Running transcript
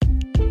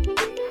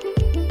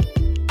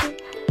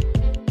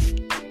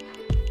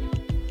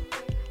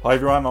Hi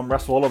everyone, I'm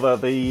Russell Oliver,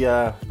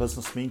 the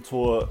business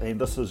mentor,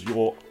 and this is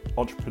your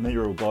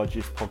Entrepreneurial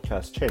Digest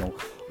podcast channel.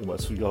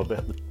 Almost forgot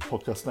about the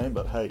podcast name,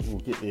 but hey, we'll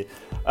get there.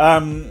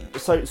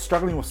 So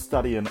struggling with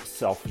study in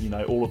itself,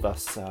 all of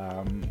us,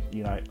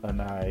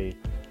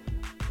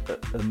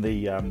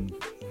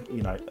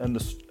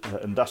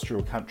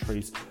 industrial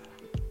countries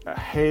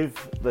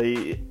have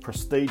the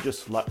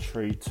prestigious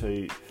luxury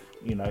to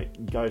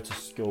go to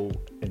school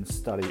and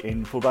study.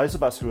 And for those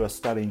of us who are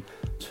studying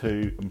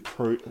to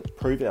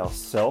improve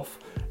ourselves,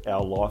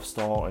 our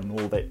lifestyle and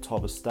all that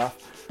type of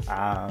stuff,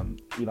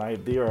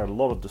 there are a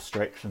lot of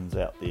distractions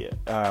out there.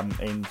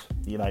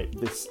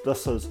 This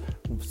is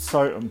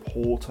so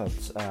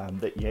important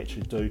that you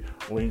actually do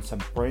learn some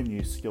brand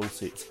new skill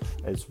sets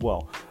as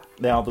well.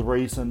 Now, the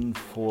reason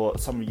for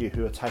some of you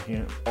who are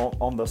taking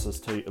on this is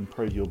to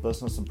improve your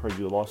business, improve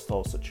your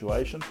lifestyle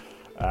situation,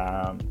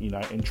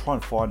 and try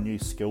and find new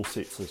skill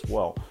sets as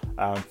well.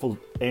 For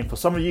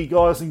some of you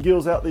guys and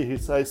girls out there who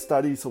say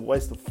study's a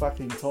waste of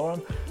fucking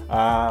time,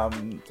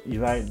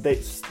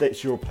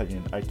 that's your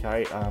opinion,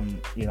 okay?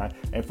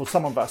 And for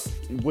some of us,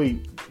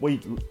 we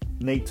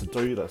need to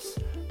do this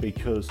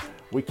because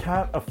we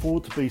can't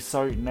afford to be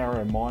so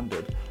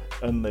narrow-minded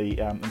in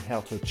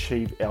how to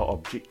achieve our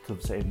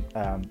objectives and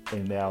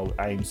our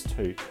aims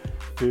to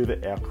further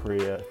our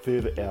career,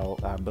 further our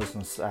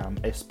business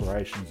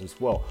aspirations as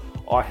well.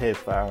 I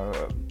have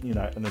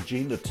an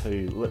agenda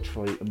to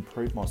literally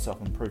improve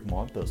myself, improve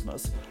my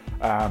business,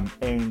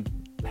 and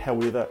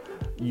however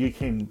you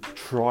can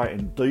try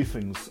and do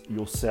things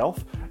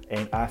yourself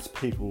and ask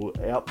people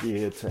out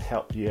there to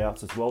help you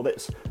out as well.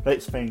 That's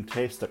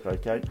fantastic,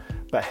 okay?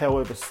 But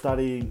however,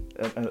 studying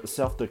in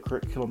itself, the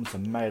curriculums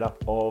are made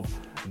up of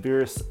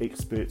various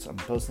experts in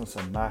business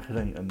and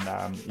marketing and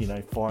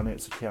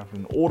finance,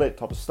 accounting, all that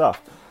type of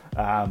stuff,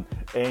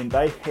 and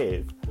they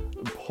have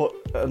put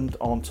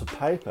onto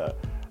paper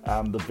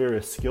the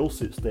various skill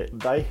sets that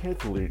they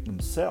have learned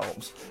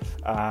themselves.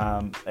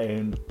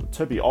 And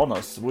to be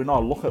honest, when I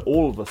look at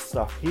all of this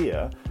stuff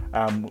here,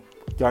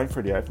 going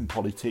through the Open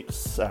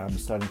Polytechs,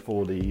 studying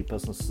for the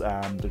business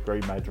degree,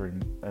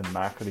 majoring in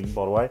marketing,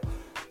 by the way,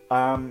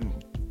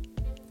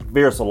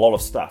 there's a lot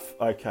of stuff,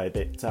 okay,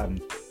 that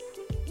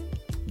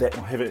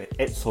I haven't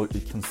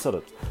absolutely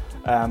considered.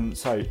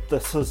 So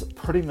this is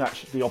pretty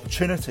much the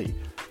opportunity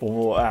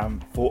for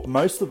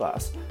most of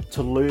us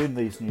to learn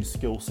these new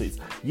skill sets.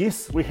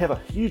 Yes, we have a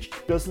huge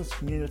business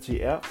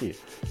community out there,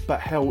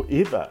 but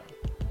however,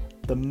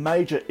 the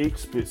major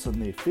experts in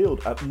their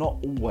field are not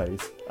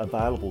always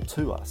available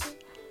to us.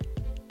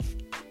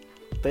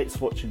 That's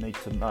what you need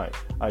to know,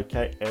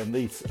 okay? And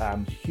these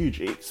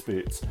huge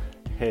experts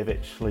have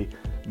actually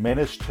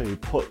managed to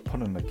put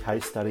in a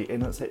case study,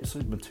 and it's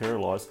actually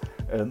materialised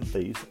in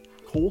these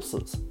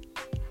courses.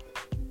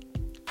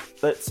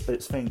 That's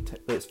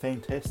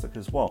fantastic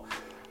as well.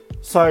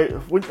 So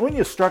when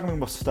you're struggling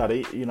with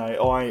study,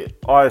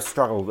 I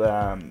struggled,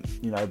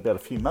 about a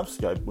few months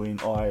ago when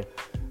I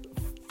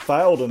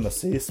failed an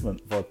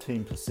assessment by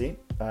 10%,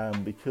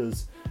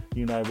 because I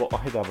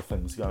had other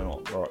things going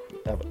on, right?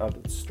 Other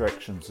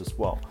distractions as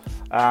well,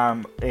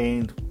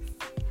 and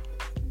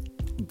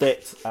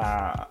that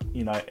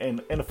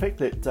and the fact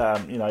that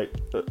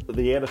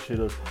the attitude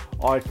is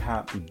I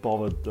can't be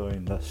bothered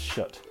doing this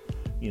shit.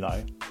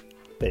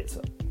 That's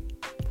it.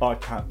 I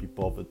can't be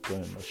bothered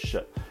doing this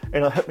shit,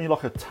 and it hit me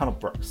like a ton of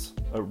bricks.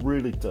 It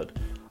really did.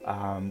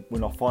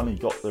 When I finally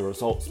got the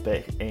results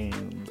back,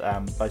 and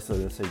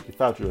basically they said you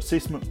failed your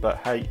assessment, but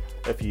hey,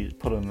 if you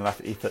put in enough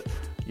effort,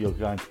 you're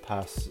going to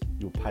pass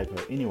your paper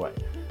anyway,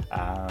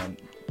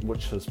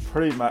 which is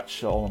pretty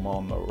much I'm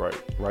on the road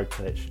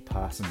to actually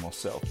passing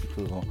myself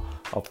because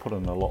I've put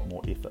in a lot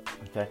more effort.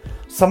 Okay,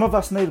 some of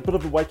us need a bit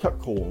of a wake-up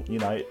call,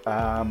 and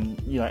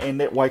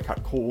that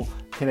wake-up call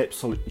can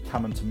absolutely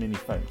come into many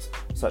things,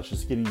 such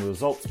as getting your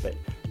results back,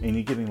 and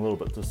you're getting a little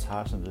bit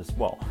disheartened as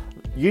well.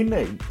 You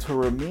need to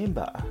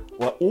remember,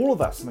 well, all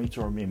of us need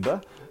to remember,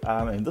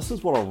 and this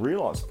is what I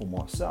realised for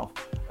myself,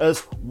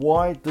 is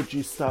why did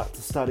you start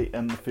to study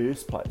in the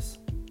first place?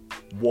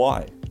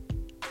 Why?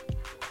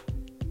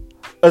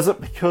 Is it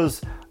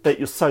because that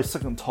you're so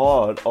sick and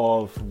tired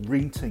of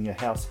renting a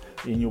house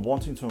and you're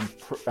wanting to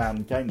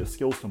gain the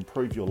skills to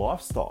improve your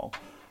lifestyle,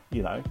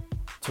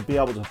 to be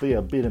able to be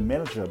a better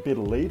manager, a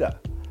better leader,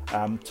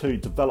 to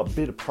develop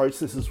better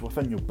processes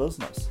within your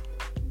business,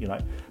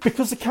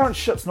 because the current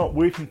shit's not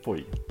working for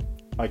you,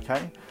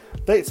 okay?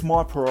 That's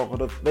my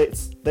prerogative,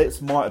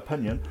 that's my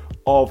opinion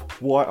of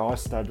why I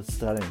started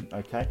studying,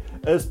 okay?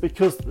 Is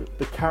because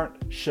the current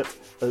shit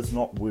is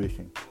not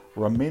working.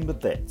 Remember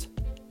that.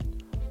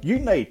 You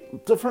need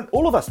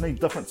all of us need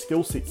different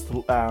skill sets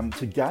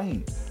to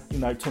gain,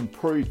 to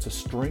improve, to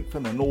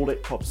strengthen and all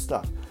that type of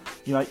stuff.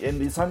 And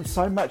there's only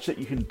so much that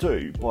you can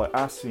do by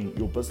asking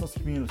your business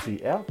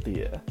community out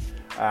there,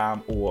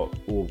 or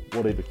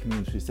whatever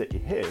communities that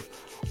you have,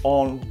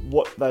 on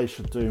what they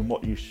should do and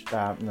what you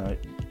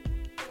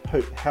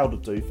how to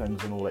do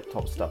things and all that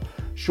type of stuff.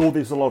 Sure,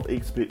 there's a lot of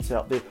experts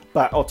out there,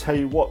 but I'll tell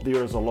you what,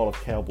 there is a lot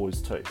of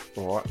cowboys too,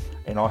 all right?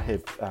 And I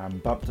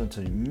have bumped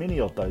into many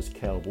of those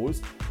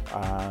cowboys.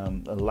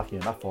 Lucky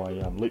enough, I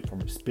learnt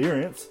from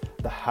experience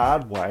the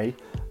hard way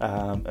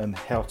and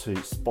how to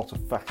spot a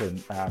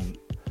fucking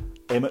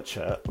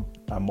amateur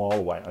a mile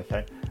away,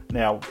 okay?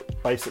 Now,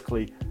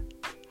 basically,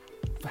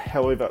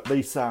 however,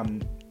 these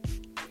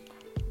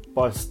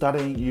by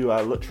studying, you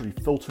are literally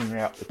filtering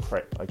out the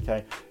crap,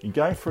 okay? You're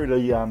going through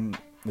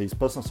these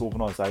business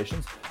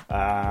organisations,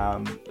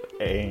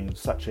 and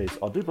such as,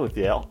 I do believe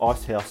the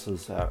Ice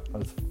Houses,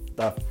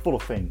 they're full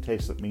of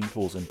fantastic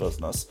mentors in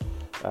business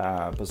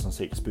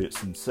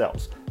experts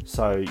themselves.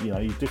 So,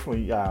 you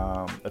definitely,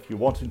 if you're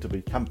wanting to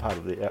become part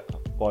of the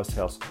Ice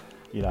House,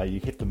 you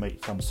have to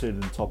meet some certain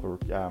type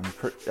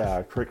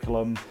of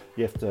curriculum.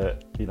 You have to,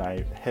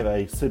 have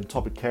a certain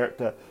type of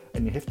character,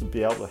 and you have to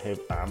be able to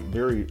have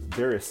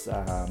various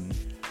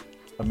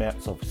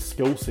amounts of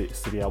skill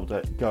sets to be able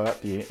to go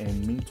out there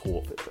and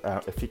mentor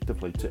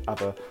effectively to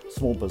other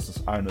small business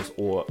owners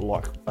or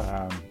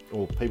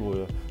people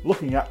who are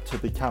looking up to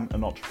become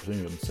an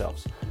entrepreneur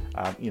themselves.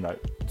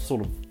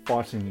 Sort of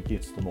fighting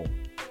against them all.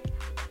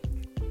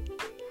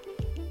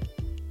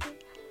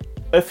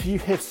 If you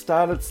have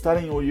started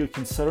studying or you're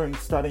considering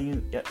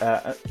studying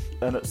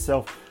in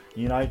itself,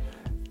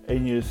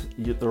 and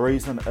the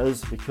reason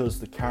is because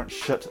the current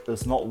shit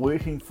is not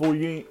working for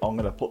you, I'm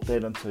going to put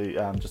that into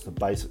just a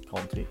basic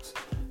context,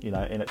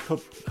 and it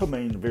could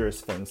mean various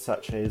things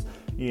such as,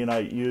 you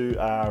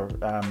are,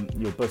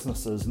 your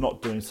business is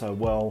not doing so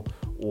well,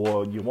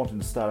 or you're wanting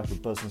to start up a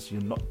business,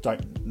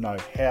 don't know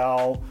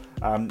how.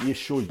 Yes,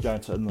 sure, you're going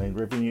to Inland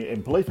Revenue,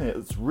 and believe me,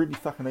 it's really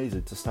fucking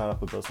easy to start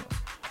up a business,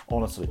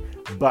 honestly,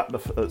 but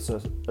it's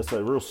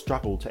a real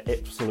struggle to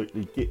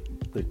absolutely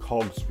get the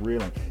cogs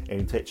reeling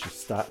and to actually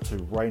start to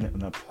rein it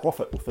in a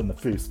profit within the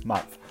first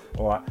month.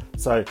 All right,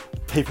 so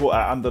people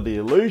are under the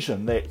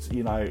illusion that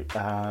you're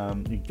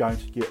going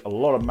to get a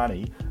lot of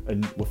money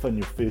within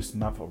your first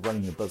month of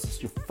running your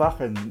business. You're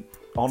fucking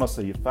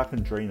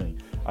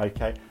dreaming.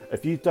 Okay,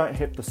 if you don't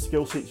have the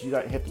skill sets, you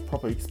don't have the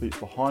proper experts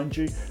behind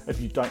you,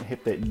 if you don't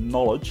have that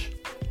knowledge,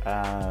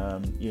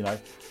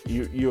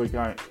 you are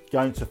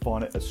going to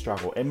find it a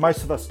struggle, and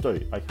most of us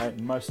do. Okay,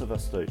 most of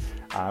us do,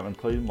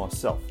 including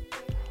myself.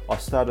 I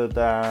started,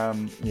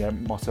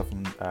 myself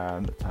and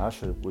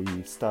Natasha, we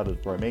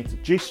started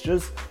Romantic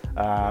Gestures.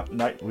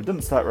 No, we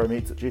didn't start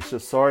Romantic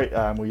Gestures, sorry.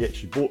 We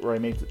actually bought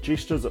Romantic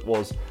Gestures. It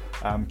was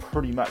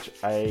pretty much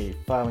a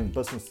failing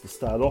business to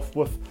start off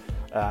with.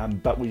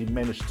 But we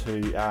managed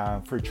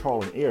to, through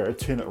trial and error,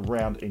 turn it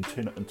around and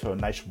turn it into a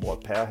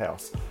nationwide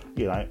powerhouse.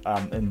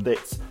 And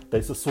that's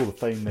the sort of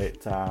thing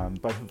that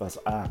both of us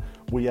are.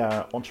 We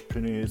are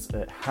entrepreneurs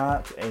at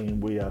heart,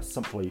 and we are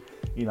simply,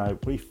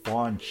 we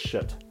find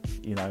shit,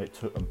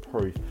 to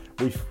improve.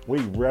 We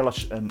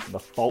relish in the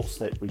faults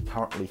that we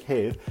currently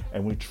have,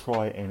 and we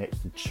try and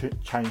actually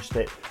change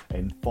that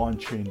and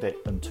fine-tune that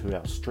into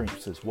our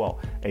strengths as well.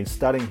 And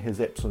studying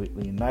has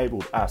absolutely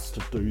enabled us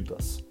to do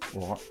this,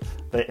 right?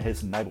 That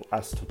has enabled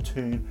us to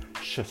turn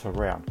shit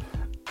around.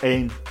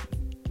 And,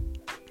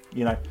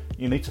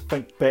 you need to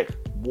think back,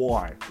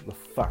 why the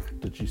fuck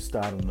did you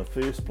start in the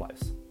first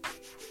place?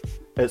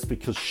 It's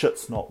because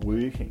shit's not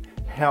working.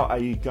 How are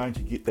you going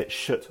to get that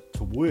shit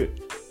to work?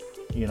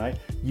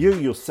 You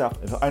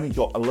yourself have only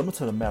got a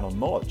limited amount of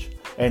knowledge,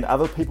 and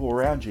other people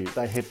around you,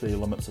 they have their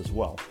limits as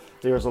well.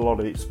 There is a lot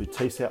of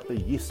expertise out there,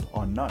 yes,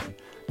 I know,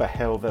 but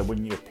however,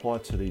 when you apply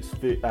to these,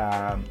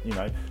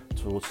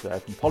 towards the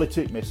Open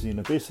Polytech, Massey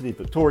University,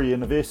 Victoria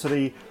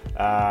University,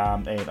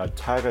 and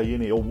Otago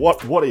Uni, or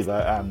whatever,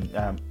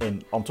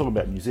 and I'm talking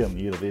about New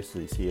Zealand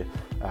universities here,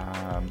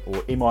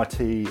 or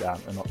MIT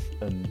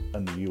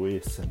in the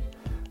US, and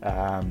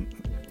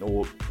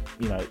or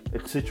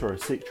etc.,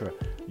 etc.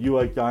 You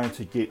are going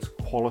to get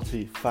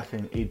quality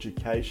fucking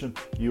education.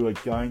 You are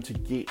going to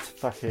get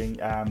fucking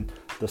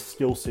the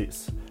skill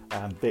sets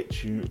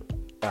that you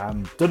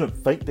didn't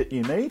think that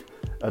you need,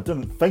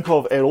 didn't think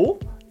of at all.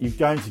 You're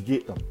going to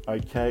get them,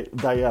 okay?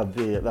 They are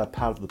there, they're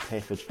part of the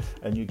package,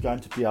 and you're going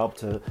to be able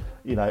to,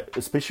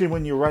 especially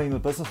when you're running the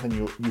business and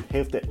you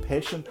have that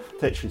passion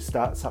to actually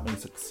start something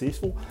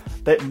successful,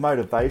 that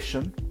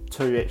motivation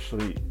to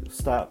actually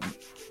start,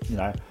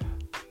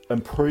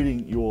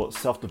 improving your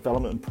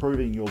self-development,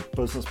 improving your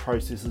business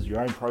processes,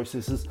 your own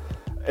processes,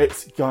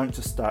 it's going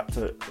to start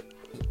to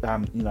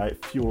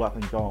fuel up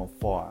and go on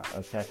fire,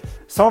 okay?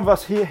 Some of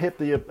us here have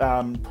the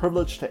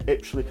privilege to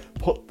actually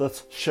put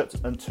this shit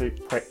into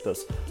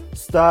practice.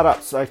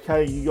 Startups,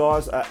 okay, you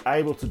guys are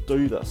able to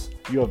do this.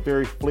 You are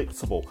very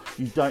flexible.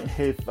 You don't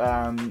have,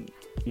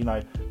 you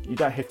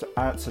don't have to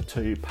answer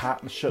to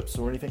partnerships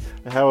or anything.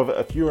 However,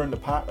 if you're in the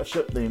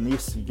partnership, then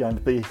yes, you're going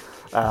to be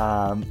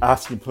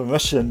asking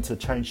permission to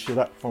change shit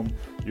up from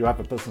your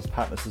other business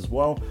partners as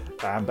well.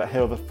 But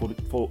however,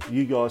 for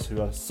you guys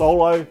who are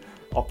solo,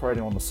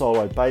 operating on the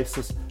solo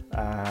basis,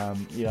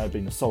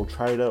 being a sole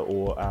trader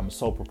or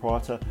sole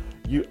proprietor,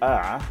 you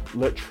are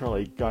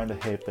literally going to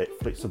have that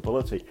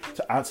flexibility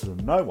to answer to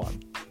no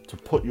one, to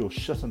put your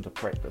shit into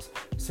practice,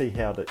 see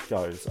how that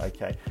goes,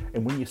 okay?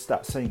 And when you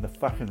start seeing the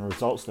fucking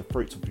results, the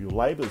fruits of your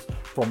labours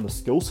from the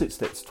skill sets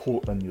that's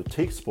taught in your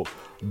textbook,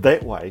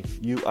 that way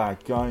you are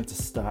going to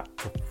start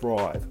to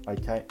thrive,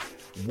 okay?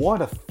 Why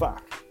the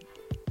fuck,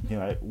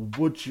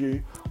 would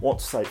you want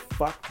to say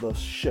fuck this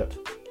shit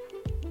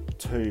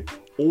to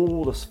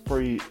all this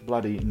free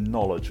bloody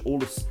knowledge, all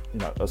this,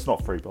 it's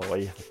not free, by the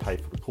way, you have to pay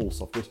for the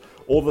course, of course,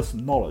 all this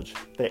knowledge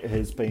that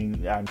has been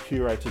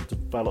curated,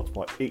 developed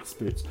by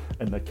experts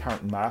in the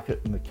current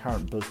market, in the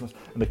current business,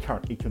 in the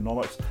current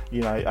economics,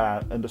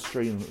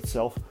 industry in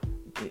itself.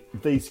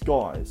 These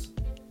guys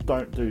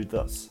don't do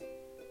this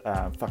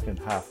fucking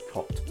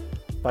half-cocked.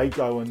 They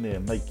go in there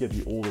and they give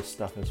you all this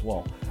stuff as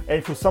well.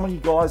 And for some of you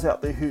guys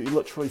out there who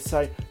literally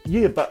say,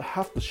 yeah, but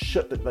half the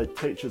shit that they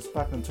teach is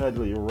fucking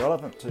totally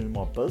irrelevant to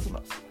my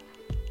business.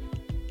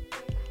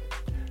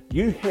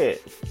 You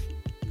have,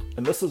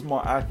 and this is my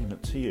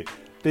argument to you,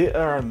 there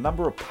are a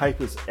number of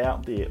papers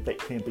out there that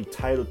can be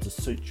tailored to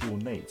suit your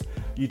needs.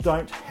 You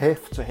don't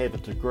have to have a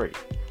degree.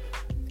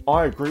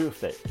 I agree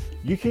with that.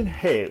 You can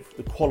have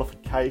the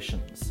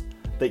qualifications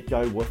that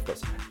go with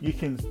this. You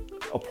can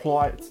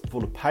apply it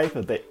for the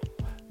paper that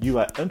you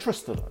are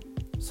interested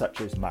in, such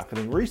as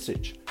marketing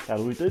research. How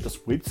do we do this?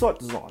 Website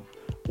design,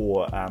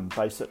 or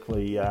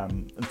basically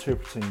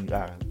interpreting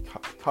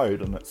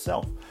code in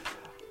itself.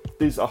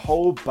 There's a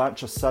whole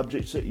bunch of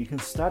subjects that you can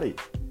study,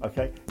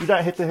 okay? You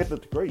don't have to have the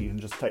degree, you can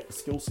just take the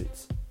skill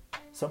sets.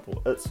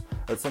 Simple,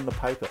 it's in the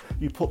paper.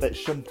 You put that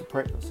shit into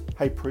practice,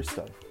 hey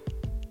presto.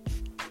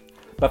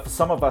 But for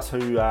some of us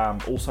who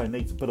also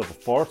needs a bit of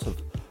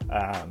authoritative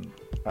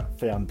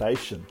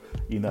foundation,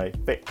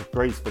 fact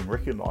degrees been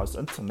recognised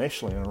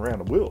internationally and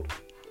around the world.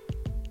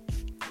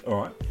 All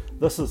right,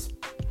 this is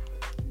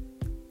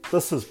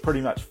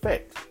pretty much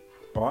fact.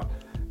 All right,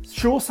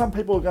 sure, some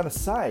people are going to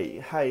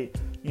say, hey,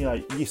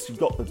 yes, you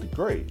got the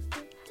degree,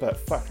 but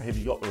fuck, have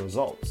you got the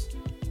results?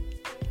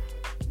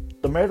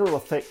 The matter of the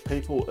fact,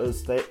 people,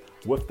 is that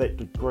with that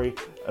degree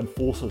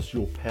enforces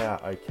your power,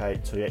 okay,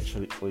 to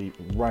actually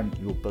run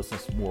your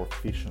business more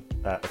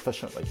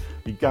efficiently.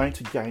 You're going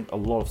to gain a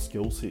lot of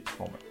skill sets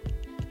from it.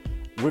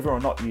 Whether or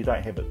not you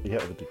don't have it, you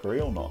have a degree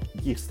or not,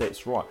 yes,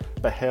 that's right.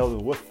 But however,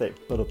 with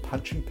that bit of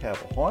punching power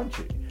behind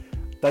you,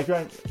 they're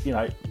going,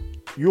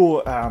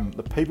 you're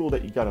the people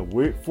that you're going to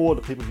work for,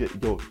 the people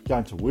that you're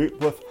going to work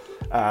with,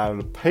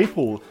 the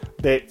people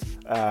that,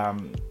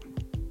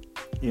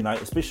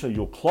 especially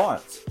your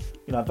clients,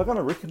 they're going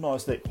to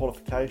recognise that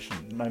qualification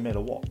no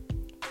matter what.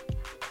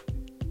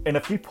 And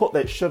if you put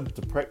that shit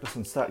into practice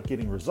and start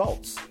getting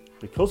results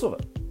because of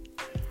it,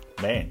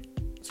 man,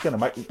 it's going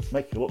to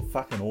make you look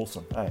fucking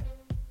awesome, hey?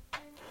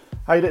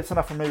 Hey, that's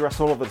enough from me, Russ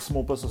Oliver, the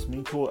Small Business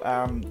Mentor.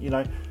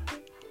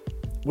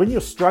 When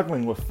you're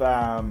struggling with,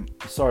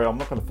 sorry, I'm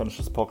not going to finish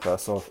this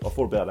podcast, so I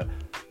thought about it.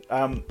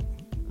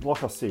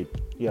 Like I said,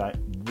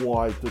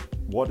 why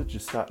did you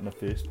start in the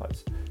first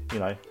place?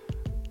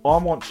 I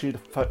want you to,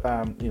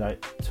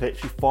 to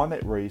actually find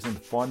that reason, to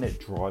find that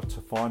drive,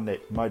 to find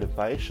that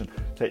motivation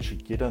to actually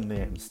get in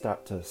there and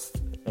start to,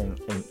 and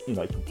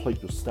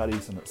complete your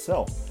studies in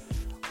itself.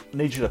 I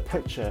need you to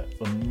picture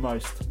the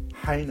most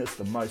heinous,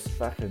 the most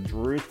fucking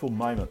dreadful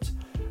moments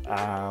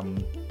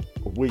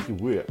where you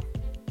were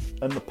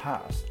in the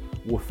past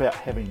without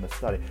having the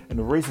study, and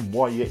the reason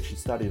why you actually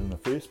studied in the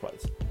first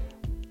place.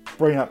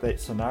 Bring up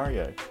that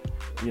scenario.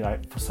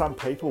 For some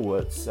people,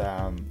 it's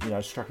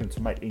struggling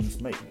to make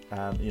ends meet.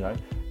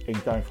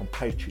 And going from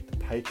paycheck to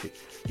paycheck.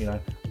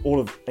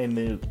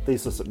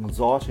 There's this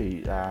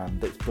anxiety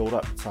that's built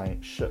up,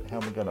 saying, "Shit, how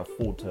am I going to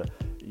afford to,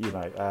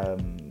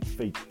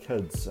 feed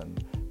kids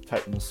and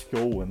take them to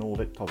school and all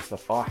that type of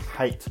stuff?" I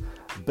hate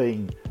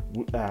being,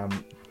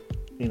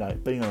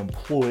 being an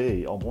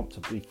employee. I want to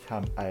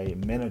become a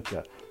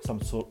manager, some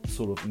sort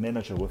of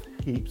manager with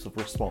heaps of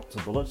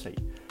responsibility.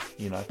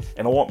 And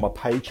I want my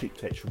paycheck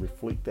to actually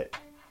reflect that.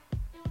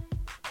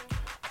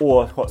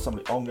 Or quite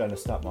simply, I'm going to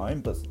start my own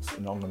business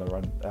and I'm going to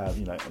run,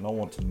 and I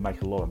want to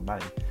make a lot of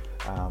money.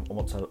 I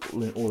want to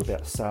learn all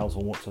about sales. I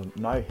want to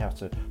know how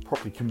to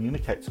properly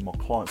communicate to my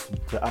clients,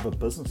 to other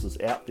businesses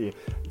out there,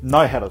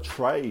 know how to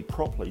trade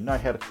properly, know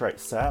how to create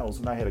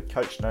sales, know how to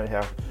coach, know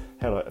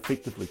how to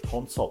effectively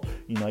consult,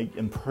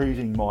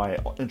 improving my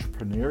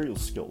entrepreneurial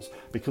skills,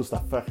 because they're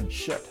fucking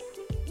shit.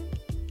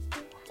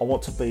 I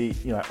want to be,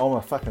 I'm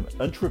a fucking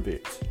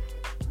introvert.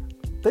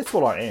 That's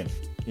what I am.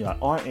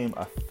 I am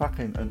a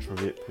fucking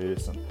introvert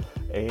person,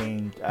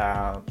 and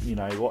you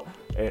know what?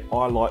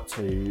 I like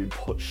to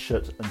put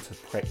shit into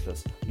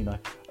practice.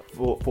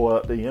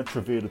 For the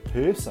introverted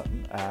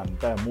person,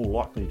 they're more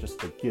likely just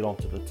to get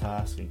onto the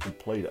task and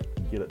complete it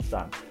and get it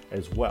done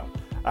as well.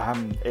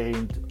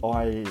 And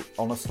I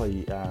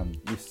honestly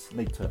just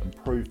need to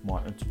improve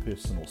my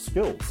interpersonal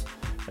skills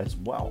as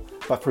well.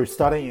 But through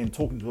studying and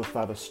talking with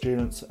other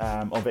students,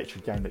 I've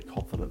actually gained that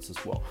confidence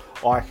as well.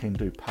 I can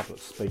do public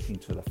speaking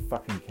to the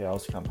fucking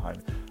cows come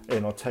home.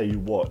 And I'll tell you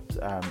what,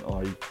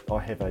 I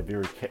have a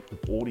very captive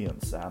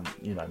audience,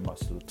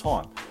 most of the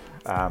time.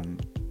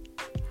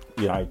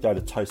 go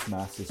to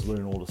Toastmasters,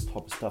 learn all this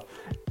type of stuff.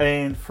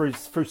 And through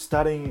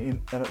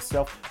studying in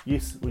itself,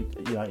 yes,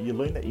 you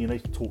learn that you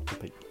need to talk to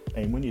people.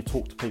 And when you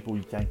talk to people,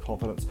 you gain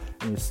confidence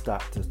and you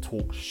start to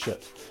talk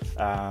shit,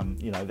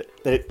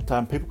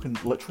 that people can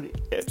literally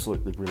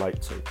absolutely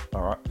relate to,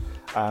 all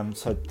right?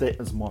 So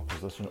that is my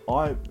position.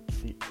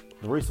 The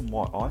reason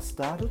why I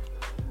started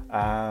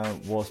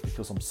was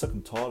because I'm sick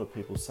and tired of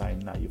people saying,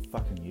 no, you're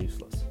fucking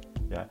useless.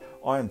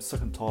 I am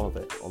sick and tired of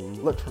that. I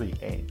literally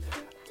am.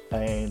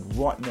 And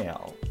right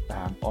now,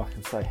 I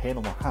can say, hand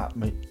on my heart,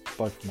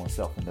 both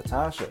myself and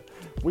Natasha,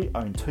 we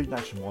own 2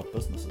 nationwide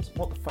businesses.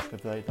 What the fuck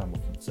have they done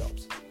with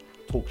themselves?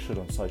 Talk shit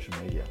on social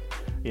media.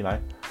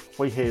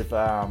 We have,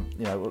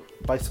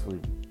 basically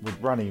we're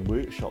running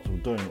workshops, we're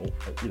doing,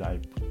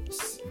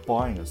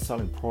 buying and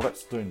selling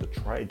products, doing the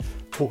trade,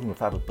 talking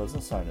with other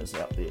business owners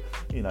out there.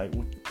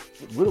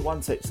 We're the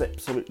ones that's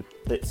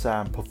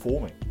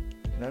performing.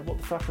 What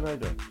the fuck are they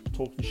doing?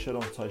 Talking shit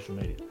on social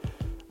media.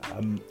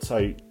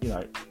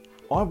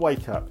 I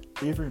wake up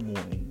every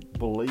morning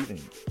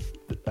believing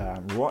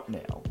that right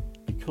now,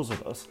 because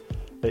of this,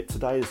 that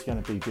today is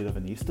going to be better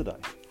than yesterday.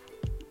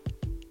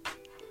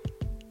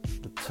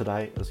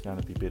 Today is going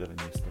to be better than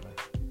yesterday.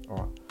 All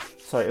right.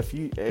 So if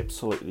you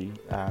absolutely,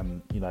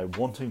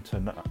 wanting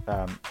to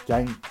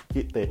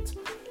get that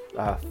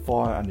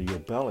fire under your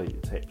belly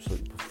to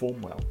absolutely perform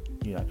well,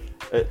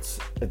 it's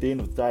at the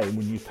end of the day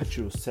when you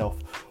picture yourself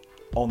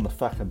on the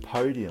fucking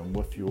podium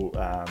with your,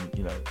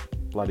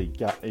 bloody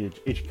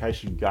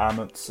education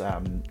garments,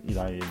 and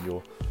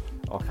your,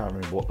 I can't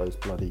remember what those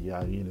bloody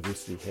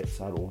university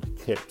hats are, or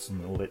caps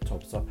and all that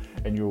type of stuff,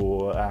 and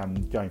you're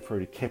going through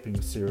the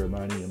capping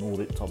ceremony and all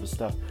that type of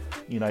stuff,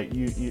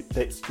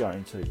 that's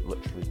going to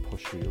literally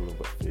push you a little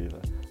bit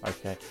further,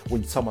 okay?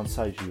 When someone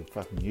says you're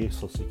fucking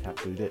useless, you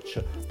can't do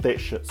that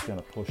shit's going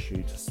to push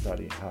you to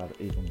study hard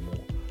even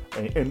more,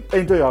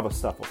 and do other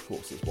stuff, of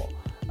course, as well.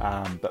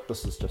 But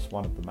this is just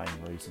one of the main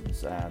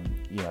reasons,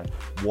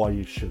 why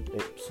you should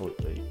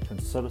absolutely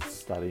consider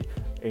study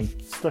and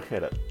stick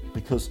at it.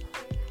 Because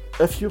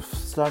if you're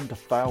starting to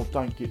fail,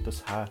 don't get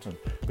disheartened,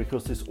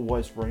 because there's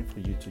always room for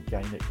you to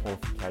gain that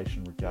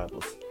qualification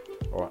regardless.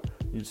 All right,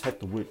 you just have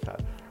to work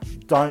hard.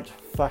 Don't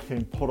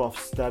fucking put off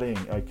studying,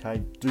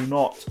 okay? Do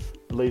not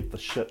leave the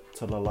shit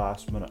to the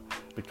last minute,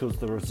 because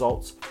the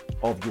results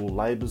of your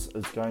labours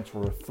is going to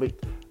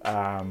reflect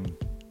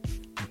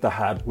the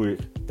hard work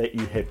that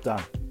you have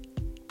done.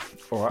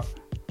 All right,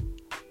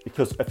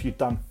 because if you've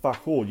done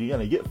fuck all, you're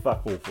going to get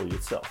fuck all for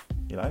yourself,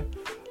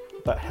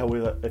 But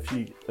however, if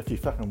you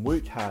fucking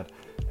work hard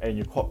and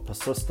you're quite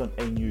persistent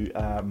and you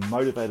are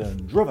motivated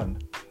and driven,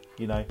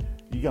 you're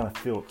going to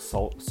feel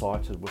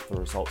excited with the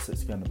results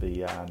that's going to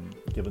be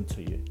given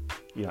to you.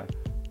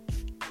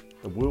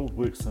 The world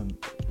works in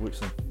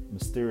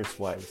mysterious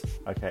ways,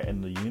 okay,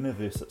 and the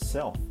universe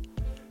itself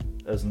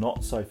is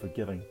not so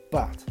forgiving,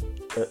 but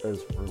it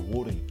is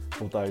rewarding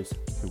for those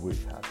who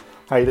work hard.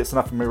 Hey, that's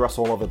enough from me,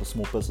 Russell Oliver, the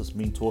Small Business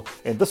Mentor,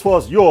 and this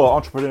was your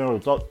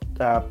Entrepreneurial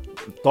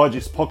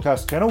Digest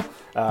podcast channel,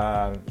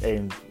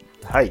 and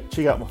hey,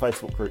 check out my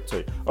Facebook group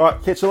too.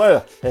 Alright, catch you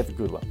later, have a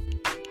good one.